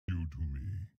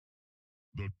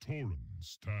The Tauren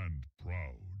stand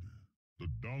proud. The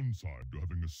downside to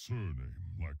having a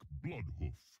surname like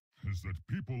Bloodhoof is that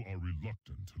people are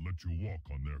reluctant to let you walk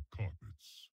on their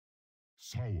carpets.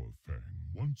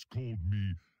 Sourfang once called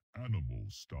me Animal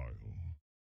Style.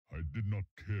 I did not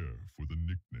care for the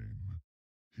nickname.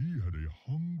 He had a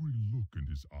hungry look in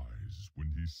his eyes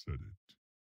when he said it.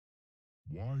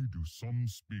 Why do some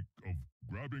speak of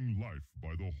grabbing life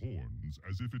by the horns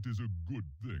as if it is a good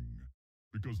thing?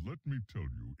 Because let me tell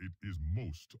you, it is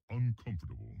most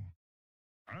uncomfortable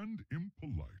and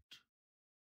impolite.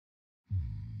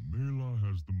 Mayla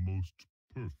has the most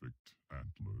perfect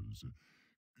antlers.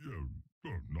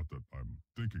 Yeah, not that I'm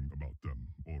thinking about them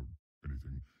or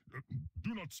anything.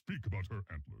 Do not speak about her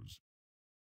antlers.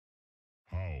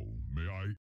 How may I